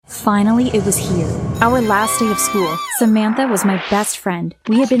Finally, it was here. Our last day of school. Samantha was my best friend.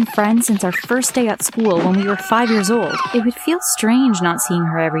 We had been friends since our first day at school when we were 5 years old. It would feel strange not seeing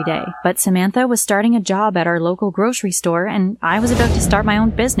her every day. But Samantha was starting a job at our local grocery store, and I was about to start my own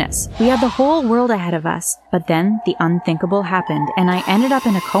business. We had the whole world ahead of us. But then the unthinkable happened, and I ended up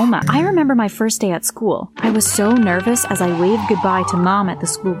in a coma. I remember my first day at school. I was so nervous as I waved goodbye to Mom at the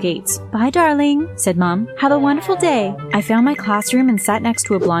school gates. "Bye, darling," said Mom. "Have a wonderful day." I found my classroom and sat next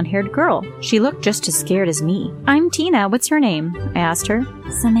to a blonde-haired girl. She looked just as scared as me. "I'm Tina. What's your name?" I asked her.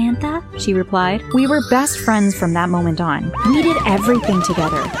 "Samantha," she replied. We were best friends from that moment on. We did everything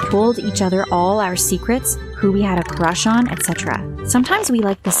together, told each other all our secrets, who we had a crush on, etc. Sometimes we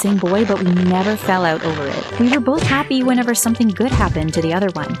liked the same boy, but we never fell out over it. We were both happy whenever something good happened to the other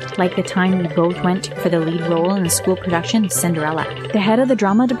one, like the time we both went for the lead role in the school production of Cinderella. The head of the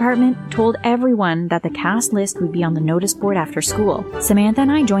drama department told everyone that the cast list would be on the notice board after school. Samantha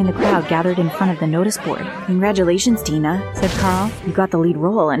and I joined the crowd gathered in front of the notice board. "Congratulations, Tina," said Carl. "You got the lead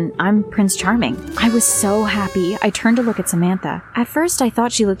role, and I'm Prince Charming." I was so happy. I turned to look at Samantha. At first, I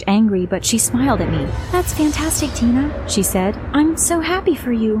thought she looked angry, but she smiled at me. "That's fantastic, Tina," she said. "I'm so happy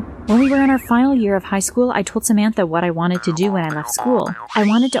for you." When we were in our final year of high school, I told Samantha what I wanted to do when I left school. I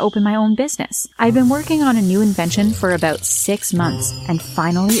wanted to open my own business. I'd been working on a new invention for about 6 months, and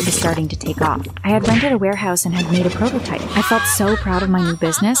finally it was starting to take off. I had rented a warehouse and had made a prototype. I felt so proud of my new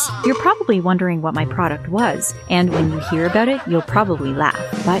business. You're probably wondering what my product was, and when you hear about it, you'll probably laugh.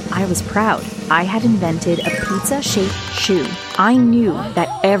 But I was proud. I had invented a pizza-shaped shoe. I knew that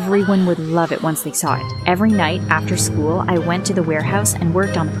everyone would love it once they saw it. Every night after school, I went to the warehouse and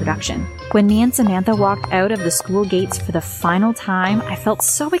worked on the production. When me and Samantha walked out of the school gates for the final time, I felt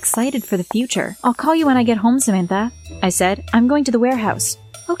so excited for the future. "I'll call you when I get home, Samantha," I said. "I'm going to the warehouse."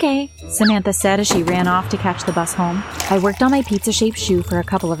 "Okay," Samantha said as she ran off to catch the bus home. I worked on my pizza-shaped shoe for a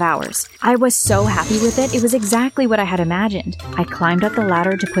couple of hours. I was so happy with it. It was exactly what I had imagined. I climbed up the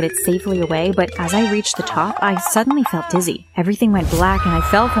ladder to put it safely away, but as I reached the top, I suddenly felt dizzy. Everything went black and I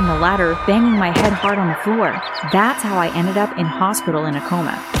fell from the ladder, banging my head hard on the floor. That's how I ended up in hospital in a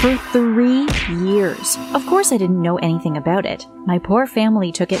coma. For 3 years. Of course, I didn't know anything about it. My poor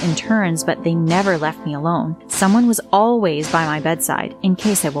family took it in turns, but they never left me alone. Someone was always by my bedside, in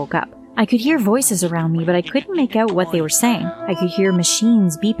case I woke up. I could hear voices around me, but I couldn't make out what they were saying. I could hear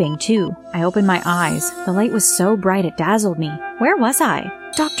machines beeping, too. I opened my eyes. The light was so bright it dazzled me. Where was I?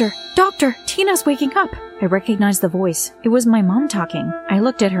 Doctor, Tina's waking up." I recognized the voice. It was my mom talking. I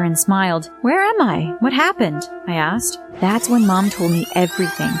looked at her and smiled. "Where am I? What happened?" I asked. That's when Mom told me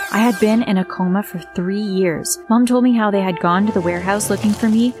everything. I had been in a coma for 3 years. Mom told me how they had gone to the warehouse looking for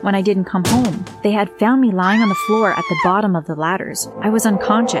me when I didn't come home. They had found me lying on the floor at the bottom of the ladders. I was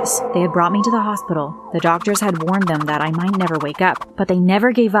unconscious. They had brought me to the hospital. The doctors had warned them that I might never wake up, but they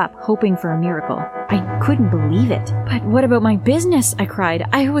never gave up, hoping for a miracle. I couldn't believe it. "But what about my business?" I cried.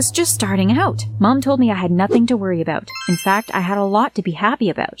 "I was just starting out." Mom told me I had nothing to worry about. In fact, I had a lot to be happy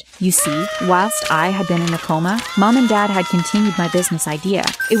about. You see, whilst I had been in a coma, Mom and Dad had continued my business idea.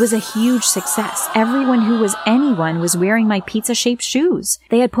 It was a huge success. Everyone who was anyone was wearing my pizza-shaped shoes.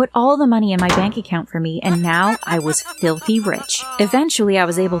 They had put all the money in my bank account for me, and now I was filthy rich. Eventually, I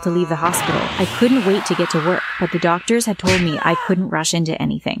was able to leave the hospital. I couldn't wait to get to work, but the doctors had told me I couldn't rush into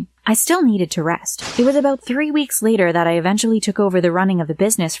anything. I still needed to rest. It was about 3 weeks later that I eventually took over the running of the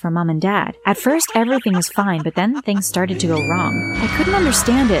business from Mom and Dad. At first, everything was fine, but then things started to go wrong. I couldn't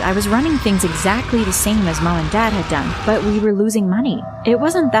understand it. I was running things exactly the same as Mom and Dad had done, but we were losing money. It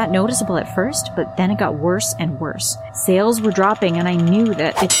wasn't that noticeable at first, but then it got worse and worse. Sales were dropping, and I knew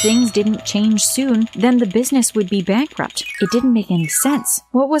that if things didn't change soon, then the business would be bankrupt. It didn't make any sense.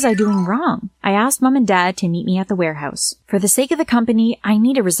 What was I doing wrong? I asked Mom and Dad to meet me at the warehouse. "For the sake of the company, I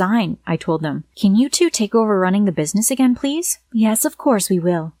need to resign," I told them. "Can you two take over running the business again, please?" "Yes, of course we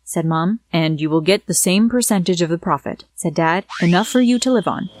will," said Mom. "And you will get the same percentage of the profit," said Dad. "Enough for you to live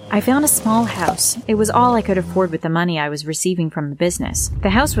on." I found a small house. It was all I could afford with the money I was receiving from the business.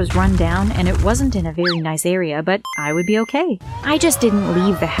 The house was run down and it wasn't in a very nice area, but I would be okay. I just didn't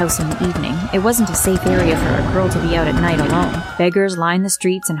leave the house in the evening. It wasn't a safe area for a girl to be out at night alone. Beggars lined the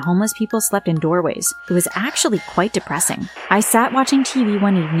streets and homeless people slept in doorways. It was actually quite depressing. I sat watching TV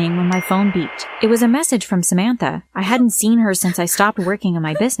one evening when my phone beeped. It was a message from Samantha. I hadn't seen her since I stopped working on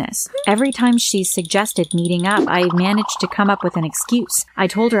my business. Every time she suggested meeting up, I managed to come up with an excuse. I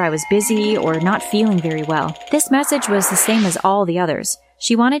told her I was busy or not feeling very well. This message was the same as all the others.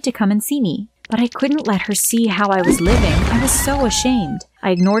 She wanted to come and see me. but I couldn't let her see how I was living. I was so ashamed.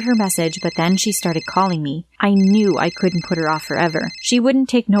 I ignored her message, but then she started calling me. I knew I couldn't put her off forever. She wouldn't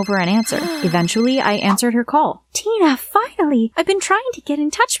take no for an answer. Eventually, I answered her call. "Tina, finally! I've been trying to get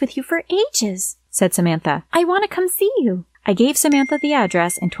in touch with you for ages," said Samantha. "I want to come see you." I gave Samantha the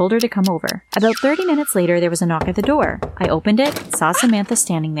address and told her to come over. About 30 minutes later, there was a knock at the door. I opened it, saw Samantha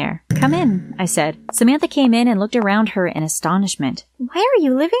standing there. "Come in," I said. Samantha came in and looked around her in astonishment. "Why are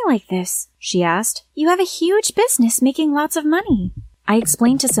you living like this?" she asked. "You have a huge business making lots of money." I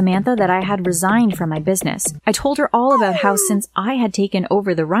explained to Samantha that I had resigned from my business. I told her all about how since I had taken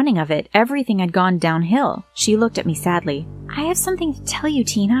over the running of it, everything had gone downhill. She looked at me sadly. "I have something to tell you,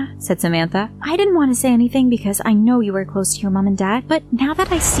 Tina," said Samantha. "I didn't want to say anything because I know you were close to your mom and dad, but now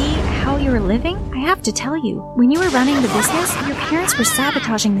that I see how you were living, I have to tell you. When you were running the business, your parents were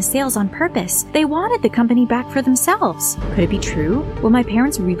sabotaging the sales on purpose. They wanted the company back for themselves. Could it be true? Will my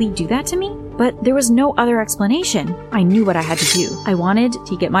parents really do that to me?" But there was no other explanation. I knew what I had to do. I wanted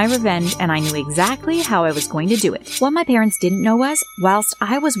to get my revenge, and I knew exactly how I was going to do it. What my parents didn't know was, whilst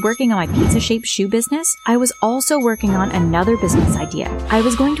I was working on my pizza-shaped shoe business, I was also working on another business idea. I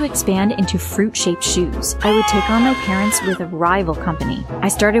was going to expand into fruit-shaped shoes. I would take on my parents with a rival company. I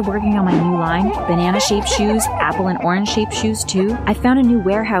started working on my new line, banana-shaped shoes, apple and orange-shaped shoes too. I found a new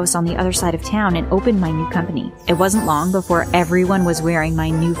warehouse on the other side of town and opened my new company. It wasn't long before everyone was wearing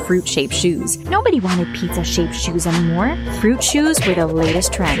my new fruit-shaped shoes. Nobody wanted pizza-shaped shoes anymore. Fruit shoes were the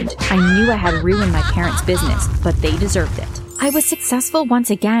latest trend. I knew I had ruined my parents' business, but they deserved it. I was successful once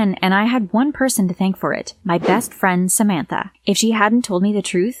again, and I had one person to thank for it, my best friend, Samantha. If she hadn't told me the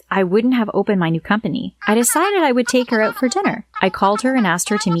truth, I wouldn't have opened my new company. I decided I would take her out for dinner. I called her and asked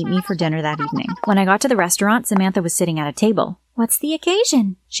her to meet me for dinner that evening. When I got to the restaurant, Samantha was sitting at a table. "What's the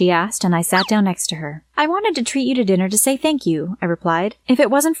occasion?" she asked, and I sat down next to her. "I wanted to treat you to dinner to say thank you," I replied. "If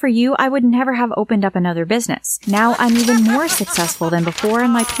it wasn't for you, I would never have opened up another business. Now I'm even more successful than before,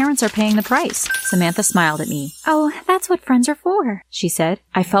 and my parents are paying the price." Samantha smiled at me. "Oh, that's what friends are for," she said.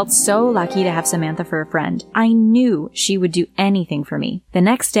 I felt so lucky to have Samantha for a friend. I knew she would do anything for me. The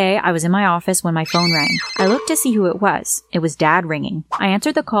next day, I was in my office when my phone rang. I looked to see who it was. It was Dad ringing. I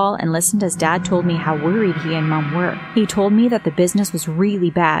answered the call and listened as Dad told me how worried he and Mom were. He told me that the business was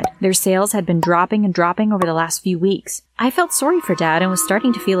really bad. Their sales had been dropping over the last few weeks. I felt sorry for Dad and was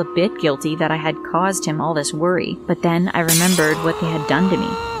starting to feel a bit guilty that I had caused him all this worry. But then I remembered what they had done to me.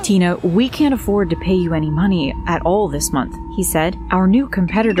 "Tina, we can't afford to pay you any money at all this month," he said. "Our new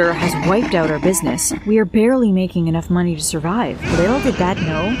competitor has wiped out our business. We are barely making enough money to survive." Little did Dad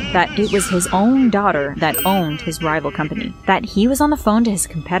know that it was his own daughter that owned his rival company, that he was on the phone to his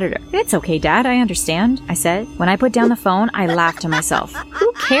competitor. "It's okay, Dad, I understand," I said. When I put down the phone, I laughed to myself.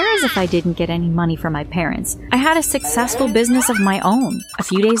 Who cares if I didn't get any money from my parents? I had a successful business of my own. A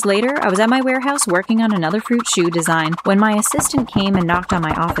few days later, I was at my warehouse working on another fruit shoe design when my assistant came and knocked on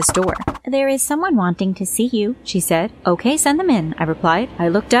my office door. "There is someone wanting to see you," she said. "Okay, send them in," I replied. I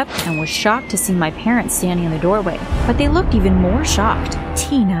looked up and was shocked to see my parents standing in the doorway, but they looked even more shocked.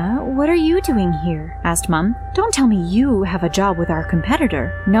 "Tina, what are you doing here?" asked Mom. "Don't tell me you have a job with our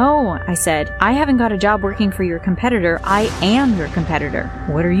competitor." "No," I said. "I haven't got a job working for your competitor. I am your competitor."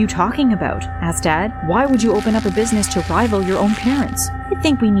 "What are you talking about?" asked Dad. "Why would you open up a business to rival your own parents?" "I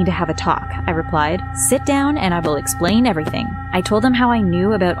think we need to have a talk," I replied. "Sit down and I will explain everything." I told them how I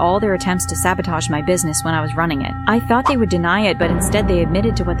knew about all their attempts to sabotage my business when I was running it. I thought they would deny it, but instead they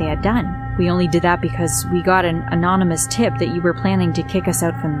admitted to what they had done. "We only did that because we got an anonymous tip that you were planning to kick us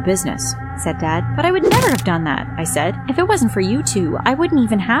out from the business," said Dad. "But I would never have done that," I said. "If it wasn't for you two, I wouldn't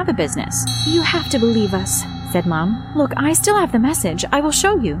even have a business." "You have to believe us," said Mom. "Look, I still have the message. I will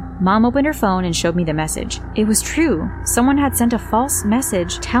show you." Mom opened her phone and showed me the message. It was true. Someone had sent a false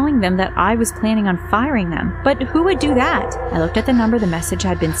message telling them that I was planning on firing them. But who would do that? I looked at the number the message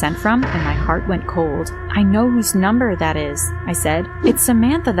had been sent from, and my heart went cold. "I know whose number that is," I said. "It's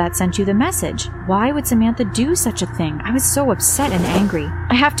Samantha that sent you the message. Why would Samantha do such a thing?" I was so upset and angry.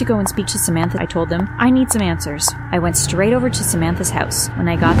 "I have to go and speak to Samantha," I told them. "I need some answers." I went straight over to Samantha's house. When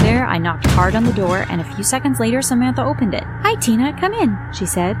I got there, I knocked hard on the door, and a few seconds later, Samantha opened it. "Hi, Tina, come in," she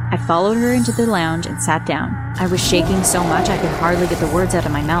said. I followed her into the lounge and sat down. I was shaking so much I could hardly get the words out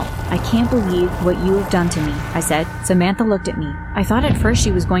of my mouth. "I can't believe what you have done to me," I said. Samantha looked at me. I thought at first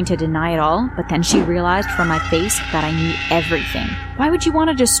she was going to deny it all, but then she realized from my face that I knew everything. Why would you want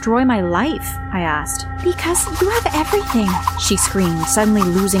to destroy my life? I asked. Because you have everything, she screamed, suddenly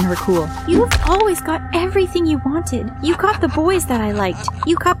losing her cool. You've always got everything you wanted. You got the boys that I liked.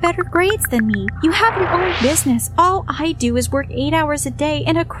 You got better grades than me. You have your own business. All I do is work 8 hours a day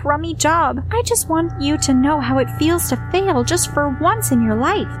in a crummy job. I just want you to know how it feels to fail just for once in your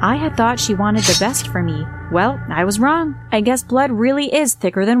life. I had thought she wanted the best for me. Well, I was wrong. I guess blood really is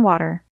thicker than water.